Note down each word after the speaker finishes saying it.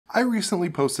I recently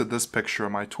posted this picture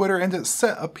on my Twitter and it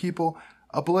set up people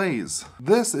ablaze.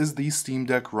 This is the Steam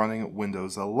Deck running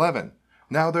Windows 11.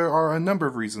 Now there are a number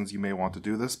of reasons you may want to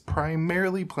do this,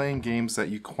 primarily playing games that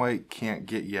you quite can't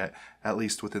get yet, at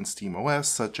least within SteamOS,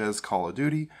 such as Call of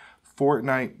Duty,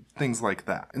 Fortnite, things like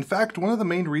that. In fact, one of the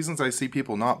main reasons I see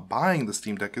people not buying the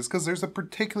Steam Deck is because there's a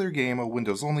particular game, a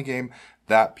Windows-only game,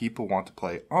 that people want to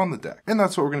play on the deck. And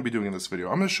that's what we're going to be doing in this video.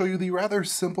 I'm going to show you the rather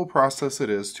simple process it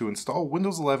is to install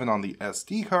Windows 11 on the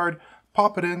SD card,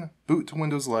 pop it in, boot to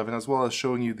Windows 11, as well as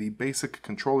showing you the basic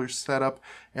controller setup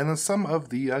and then some of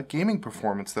the gaming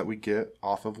performance that we get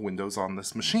off of Windows on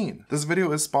this machine. This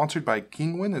video is sponsored by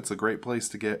Kingwin. It's a great place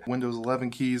to get Windows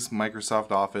 11 keys,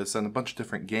 Microsoft Office, and a bunch of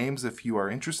different games if you are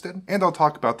interested. And I'll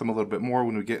talk about them a little bit more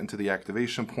when we get into the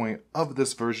activation point of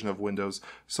this version of Windows.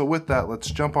 So with that,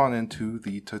 let's jump on into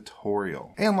the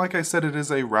tutorial. And like I said, it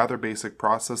is a rather basic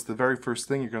process. The very first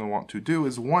thing you're going to want to do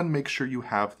is one, make sure you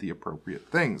have the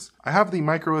appropriate things. I have the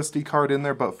micro SD card in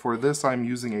there, but for this I'm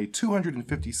using a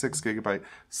 256GB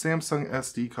Samsung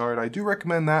SD card. I do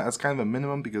recommend that as kind of a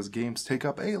minimum because games take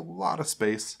up a lot of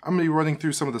space. I'm going to be running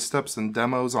through some of the steps and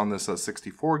demos on this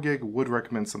 64GB. Would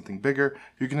recommend something bigger.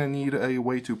 You're going to need a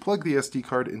way to plug the SD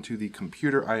card into the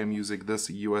computer. I am using this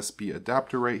USB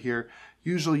adapter right here.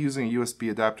 Usually using a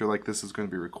USB adapter like this is going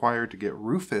to be required to get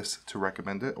Rufus to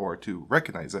recommend it or to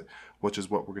recognize it, which is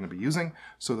what we're going to be using.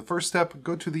 So the first step,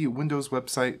 go to the Windows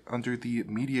website under the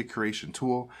Media Creation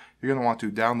tool. You're going to want to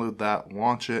download that,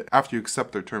 launch it. After you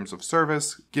accept their terms of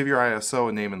service, give your ISO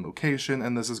a name and location,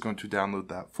 and this is going to download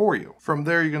that for you. From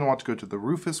there, you're going to want to go to the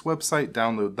Rufus website,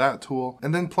 download that tool,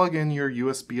 and then plug in your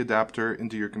USB adapter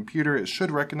into your computer. It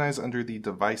should recognize under the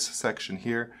device section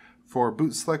here. For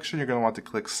boot selection, you're going to want to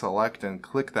click select and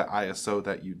click that ISO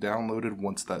that you downloaded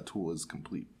once that tool is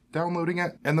complete downloading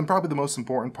it. And then probably the most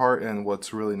important part and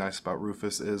what's really nice about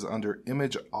Rufus is under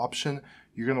image option,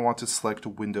 you're going to want to select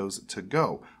Windows to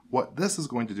go. What this is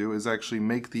going to do is actually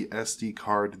make the SD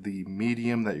card the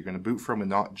medium that you're going to boot from and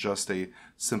not just a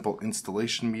simple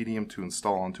installation medium to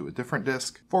install onto a different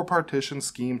disk. For partition,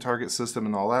 scheme, target system,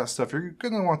 and all that stuff, you're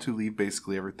going to want to leave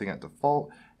basically everything at default.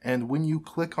 And when you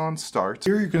click on Start,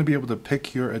 here you're going to be able to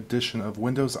pick your edition of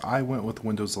Windows. I went with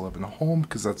Windows 11 Home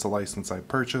because that's the license I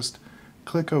purchased.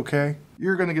 Click OK.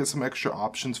 You're going to get some extra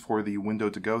options for the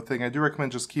window to go thing. I do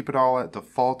recommend just keep it all at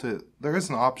default. There is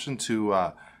an option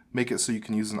to make it so you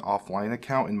can use an offline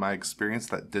account. In my experience,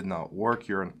 that did not work.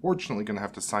 You're unfortunately going to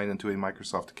have to sign into a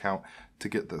Microsoft account to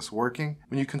get this working.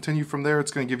 When you continue from there,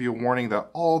 it's going to give you a warning that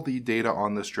all the data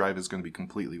on this drive is going to be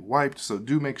completely wiped. So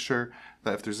do make sure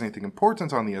that if there's anything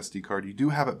important on the SD card, you do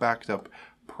have it backed up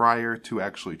prior to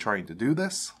actually trying to do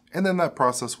this. And then that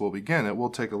process will begin. It will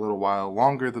take a little while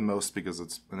longer than most because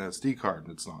it's an SD card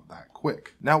and it's not that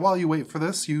quick. Now while you wait for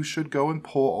this, you should go and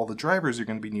pull all the drivers you're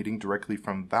going to be needing directly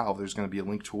from Valve. There's going to be a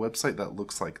link to a website that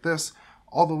looks like this.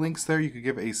 All the links there, you could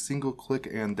give a single click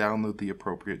and download the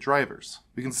appropriate drivers.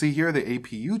 We can see here the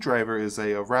APU driver is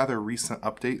a rather recent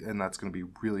update, and that's going to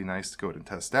be really nice to go ahead and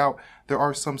test out. There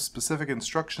are some specific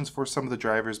instructions for some of the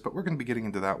drivers, but we're going to be getting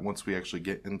into that once we actually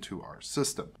get into our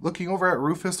system. Looking over at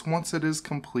Rufus, once it is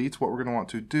complete, what we're going to want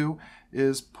to do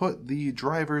is put the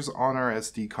drivers on our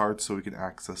SD card so we can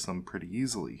access them pretty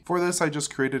easily. For this, I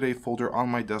just created a folder on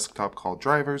my desktop called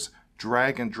Drivers,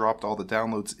 drag and dropped all the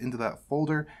downloads into that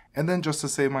folder, and then just to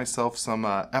save myself some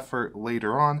effort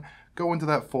later on, go into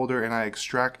that folder and I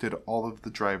extracted all of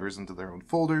the drivers into their own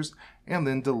folders and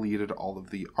then deleted all of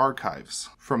the archives.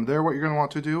 From there, what you're going to want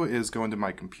to do is go into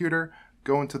my computer,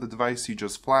 go into the device you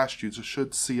just flashed. You just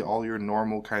should see all your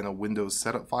normal kind of Windows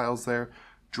setup files there.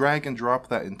 Drag and drop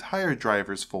that entire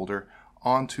drivers folder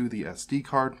onto the SD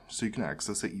card so you can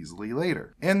access it easily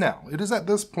later. And now, it is at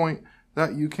this point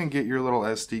that you can get your little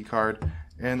SD card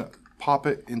and pop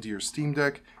it into your Steam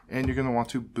Deck, and you're going to want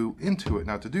to boot into it.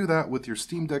 Now to do that, with your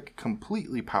Steam Deck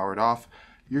completely powered off,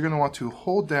 you're going to want to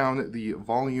hold down the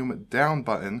volume down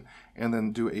button and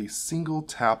then do a single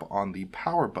tap on the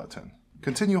power button.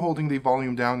 Continue holding the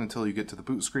volume down until you get to the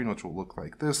boot screen, which will look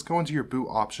like this. Go into your boot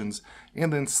options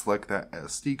and then select that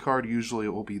SD card. Usually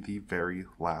it will be the very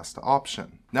last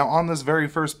option. Now on this very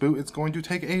first boot, it's going to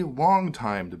take a long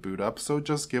time to boot up, so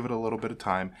just give it a little bit of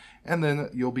time and then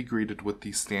you'll be greeted with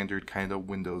the standard kind of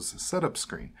Windows setup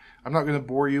screen. I'm not going to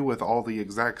bore you with all the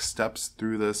exact steps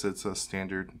through this. It's a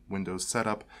standard Windows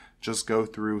setup. Just go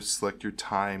through, select your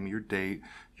time, your date,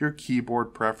 your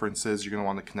keyboard preferences. You're going to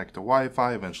want to connect to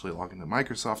Wi-Fi, eventually log into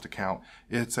Microsoft account.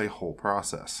 It's a whole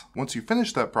process. Once you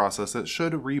finish that process, it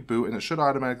should reboot, and it should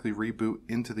automatically reboot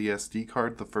into the SD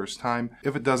card the first time.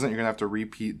 If it doesn't, you're going to have to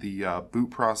repeat the boot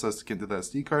process to get into the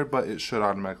SD card, but it should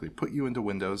automatically put you into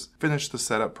Windows, finish the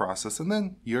setup process, and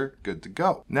then you're good to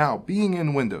go. Now, being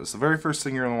in Windows, the very first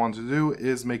thing you're going to want to do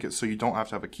is make it so you don't have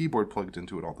to have a keyboard plugged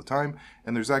into it all the time,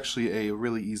 and there's actually a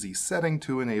really easy setting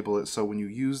to enable it. So when you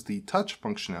use the touch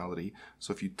functionality,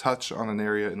 so if you touch on an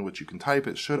area in which you can type,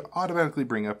 it should automatically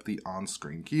bring up the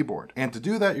on-screen keyboard. And to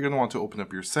do that, you're going to want to open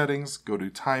up your settings, go to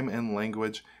time and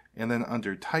language, and then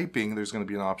under typing, there's going to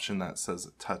be an option that says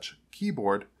touch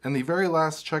keyboard. And the very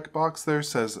last checkbox there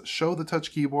says show the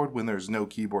touch keyboard when there's no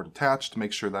keyboard attached.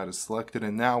 Make sure that is selected.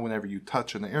 And now whenever you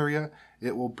touch an area,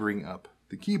 it will bring up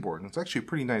the keyboard. And it's actually a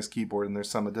pretty nice keyboard, and there's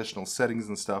some additional settings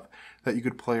and stuff that you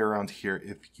could play around here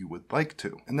if you would like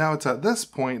to. And now it's at this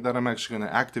point that I'm actually going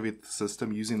to activate the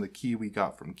system using the key we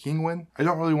got from Kingwin. I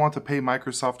don't really want to pay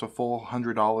Microsoft a full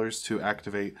 $100 to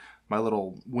activate my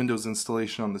little Windows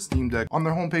installation on the Steam Deck. On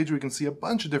their homepage, we can see a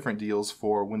bunch of different deals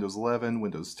for Windows 11,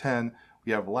 Windows 10.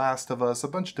 We have Last of Us, a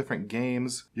bunch of different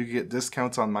games. You can get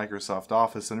discounts on Microsoft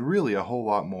Office, and really a whole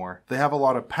lot more. They have a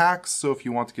lot of packs, so if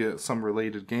you want to get some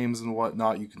related games and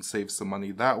whatnot, you can save some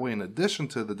money that way in addition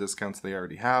to the discounts they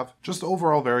already have. Just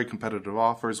overall very competitive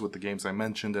offers with the games I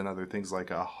mentioned and other things like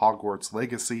Hogwarts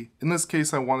Legacy. In this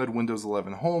case, I wanted Windows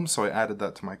 11 Home, so I added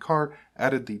that to my cart,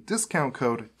 added the discount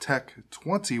code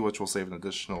TECH20, which will save an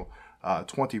additional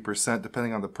 20%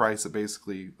 depending on the price. It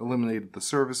basically eliminated the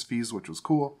service fees, which was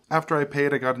cool. After I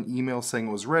paid, I got an email saying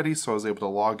it was ready, so I was able to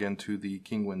log into the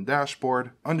Kingwin dashboard.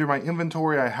 Under my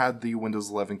inventory, I had the Windows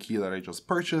 11 key that I just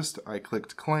purchased. I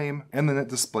clicked claim, and then it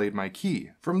displayed my key.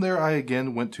 From there, I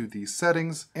again went to the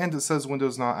settings, and it says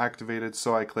Windows not activated,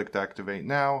 so I clicked activate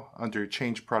now. Under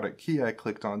change product key, I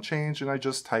clicked on change, and I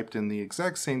just typed in the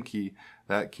exact same key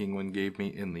that Kingwin gave me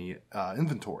in the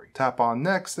inventory. Tap on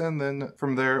next, and then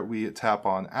from there we tap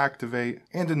on activate,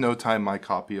 and in no time my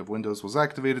copy of Windows was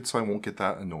activated, so I won't get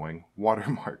that annoying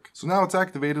watermark. So now it's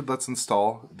activated, let's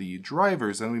install the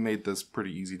drivers, and we made this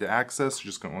pretty easy to access.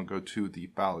 You're just going to go to the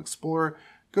File Explorer,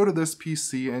 go to this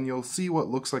PC, and you'll see what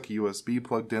looks like a USB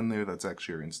plugged in there. That's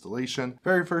actually your installation.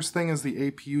 Very first thing is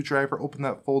the APU driver. Open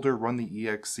that folder, run the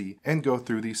exe, and go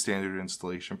through the standard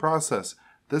installation process.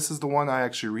 This is the one I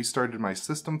actually restarted my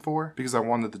system for because I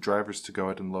wanted the drivers to go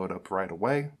ahead and load up right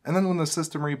away. And then when the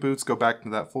system reboots, go back to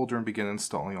that folder and begin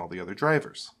installing all the other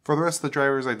drivers. For the rest of the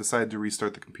drivers, I decided to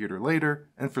restart the computer later.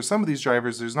 And for some of these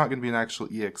drivers, there's not going to be an actual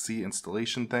exe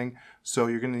installation thing. So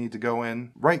you're going to need to go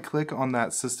in, right click on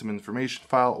that system information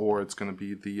file, or it's going to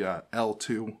be the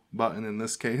L2 button in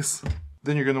this case.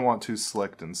 Then you're going to want to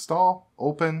select install,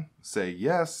 open, say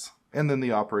yes, and then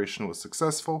the operation was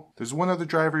successful. There's one other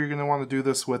driver you're going to want to do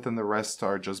this with, and the rest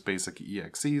are just basic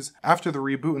EXEs. After the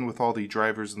reboot and with all the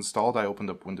drivers installed, I opened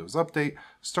up Windows Update,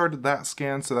 started that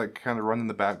scan so that can kind of run in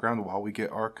the background while we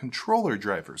get our controller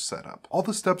drivers set up. All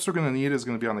the steps we're going to need is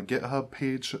going to be on the GitHub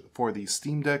page for the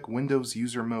Steam Deck Windows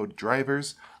User Mode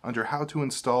drivers. Under how to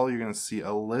install, you're going to see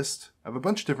a list of a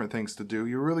bunch of different things to do.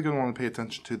 You're really going to want to pay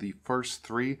attention to the first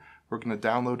three. We're going to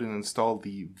download and install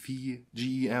the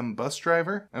VGM bus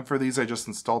driver. And for these, I just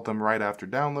installed them right after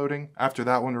downloading. After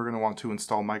that one, we're going to want to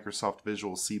install Microsoft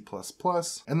Visual C++.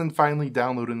 And then finally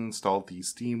download and install the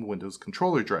Steam Windows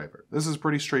controller driver. This is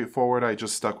pretty straightforward. I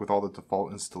just stuck with all the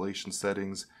default installation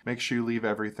settings. Make sure you leave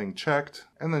everything checked,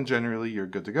 and then generally you're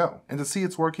good to go. And to see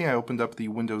it's working, I opened up the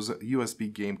Windows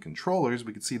USB game controllers.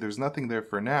 We can see there's nothing there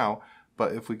for now.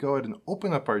 But if we go ahead and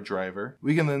open up our driver,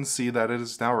 we can then see that it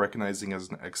is now recognizing as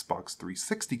an Xbox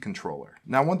 360 controller.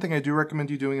 Now, one thing I do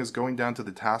recommend you doing is going down to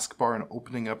the taskbar and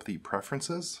opening up the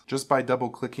preferences just by double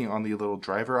clicking on the little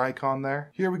driver icon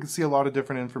there. Here we can see a lot of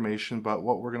different information, but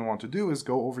what we're going to want to do is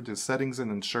go over to settings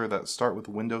and ensure that Start with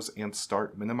Windows and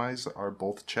Start Minimize are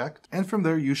both checked. And from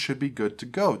there, you should be good to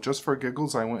go. Just for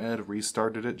giggles, I went ahead and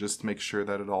restarted it just to make sure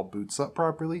that it all boots up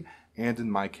properly. And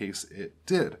in my case, it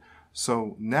did.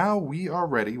 So now we are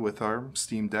ready with our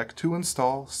Steam Deck to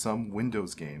install some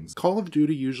Windows games. Call of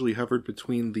Duty usually hovered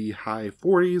between the high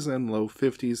 40s and low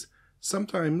 50s,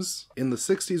 sometimes in the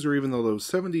 60s or even the low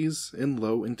 70s in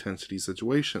low intensity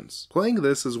situations. Playing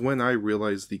this is when I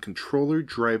realized the controller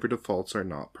driver defaults are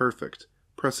not perfect.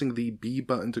 pressing the B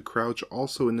button to crouch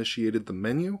also initiated the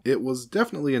menu. It was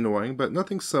definitely annoying, but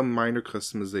nothing some minor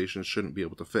customization shouldn't be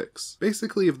able to fix.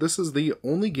 Basically, if this is the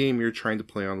only game you're trying to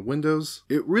play on Windows,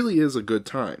 it really is a good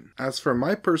time. As for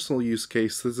my personal use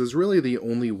case, this is really the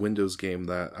only Windows game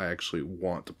that I actually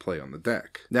want to play on the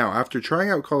deck. Now, after trying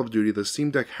out Call of Duty, the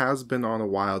Steam Deck has been on a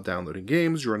while downloading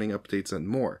games, running updates, and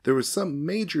more. There was some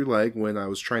major lag when I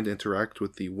was trying to interact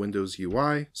with the Windows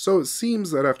UI, so it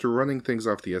seems that after running things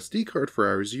off the SD card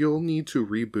for hours, you'll need to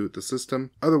reboot the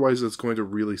system, otherwise it's going to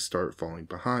really start falling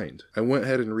behind. I went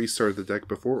ahead and restarted the deck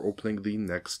before opening the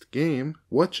next game,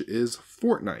 which is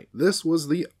Fortnite. This was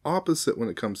the opposite when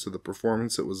it comes to the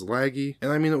performance. It was laggy, and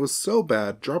I mean it was so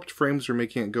bad, dropped frames were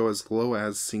making it go as low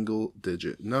as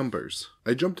single-digit numbers.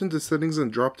 I jumped into settings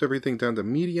and dropped everything down to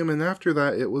medium, and after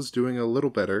that it was doing a little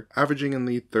better, averaging in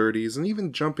the 30s and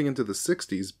even jumping into the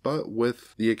 60s, but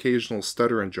with the occasional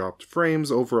stutter and dropped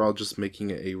frames, overall just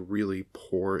making it a really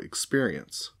poor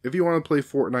experience. If you want to play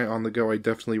Fortnite on the go, I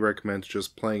definitely recommend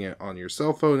just playing it on your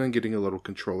cell phone and getting a little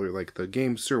controller like the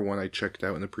Gamester one I checked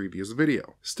out in a previous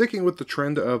video. Sticking with the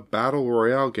trend of Battle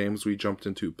Royale games, we jumped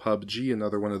into PUBG,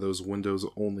 another one of those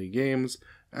Windows-only games,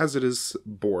 as it is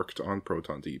borked on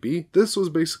ProtonDB. This was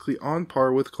basically on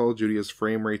par with Call of Duty as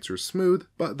frame rates are smooth,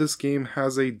 but this game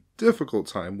has a difficult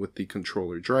time with the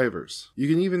controller drivers. You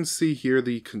can even see here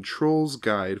the controls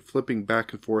guide flipping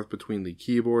back and forth between the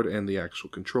keyboard and the actual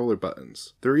controller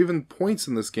buttons. There are even points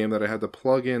in this game that I had to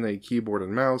plug in a keyboard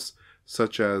and mouse,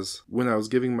 such as when I was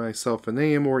giving myself a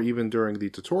name, or even during the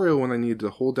tutorial when I needed to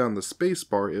hold down the space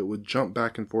bar, it would jump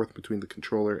back and forth between the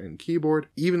controller and keyboard,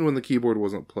 even when the keyboard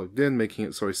wasn't plugged in, making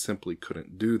it so I simply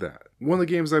couldn't do that. One of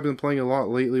the games I've been playing a lot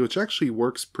lately, which actually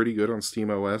works pretty good on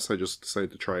SteamOS, I just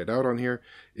decided to try it out on here,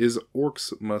 is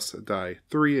Orcs Must Die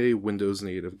 3, a Windows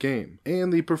native game.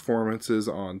 And the performance is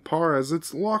on par as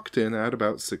it's locked in at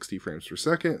about 60 frames per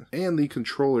second, and the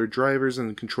controller drivers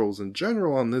and controls in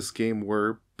general on this game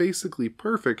were basically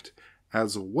perfect,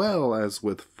 as well as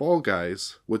with Fall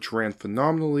Guys, which ran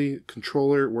phenomenally,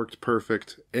 controller worked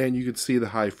perfect, and you could see the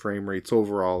high frame rates.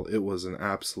 Overall, it was an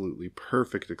absolutely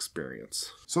perfect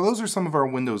experience. So those are some of our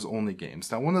Windows only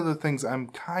games. Now, one of the things I'm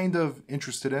kind of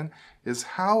interested in is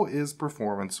how is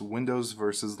performance Windows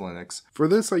versus Linux. For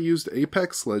this I used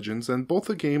Apex Legends, and both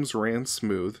the games ran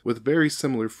smooth with very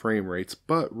similar frame rates,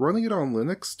 but running it on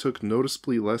Linux took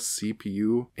noticeably less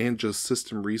CPU and just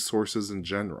system resources in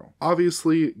general.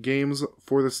 Obviously, games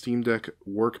for the Steam Deck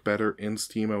work better in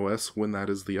SteamOS when that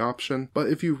is the option, but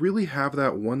if you really have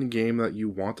that one game that you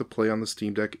want to play on the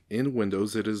Steam Deck in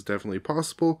Windows, it is definitely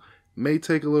possible. May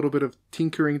take a little bit of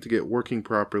tinkering to get working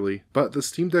properly, but the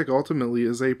Steam Deck ultimately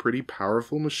is a pretty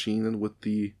powerful machine, and with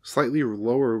the slightly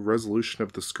lower resolution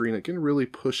of the screen, it can really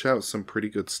push out some pretty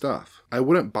good stuff. I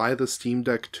wouldn't buy the Steam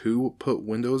Deck to put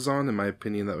Windows on. In my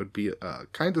opinion, that would be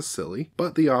kind of silly,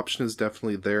 but the option is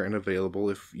definitely there and available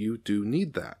if you do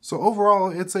need that. So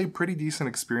overall, it's a pretty decent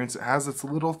experience. It has its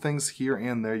little things here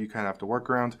and there you kind of have to work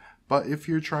around, but if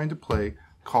you're trying to play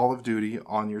Call of Duty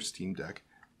on your Steam Deck,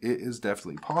 it is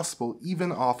definitely possible,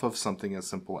 even off of something as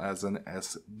simple as an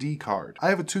SD card. I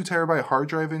have a 2 terabyte hard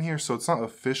drive in here, so it's not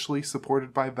officially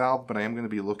supported by Valve, but I am going to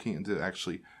be looking into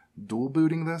actually dual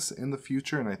booting this in the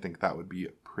future, and I think that would be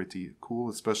pretty cool,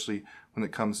 especially when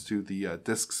it comes to the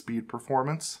disk speed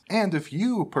performance. And if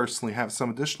you personally have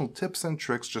some additional tips and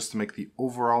tricks just to make the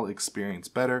overall experience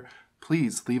better,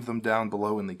 please leave them down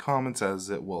below in the comments,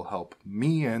 as it will help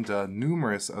me and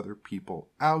numerous other people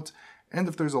out. And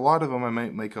if there's a lot of them, I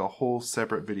might make a whole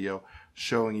separate video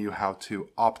showing you how to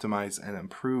optimize and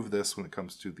improve this when it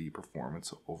comes to the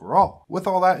performance overall. With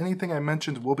all that, anything I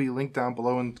mentioned will be linked down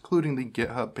below, including the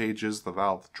GitHub pages, the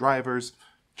Valve drivers,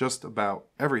 just about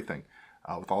everything.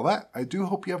 With all that, I do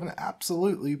hope you have an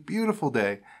absolutely beautiful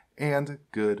day, and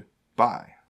goodbye.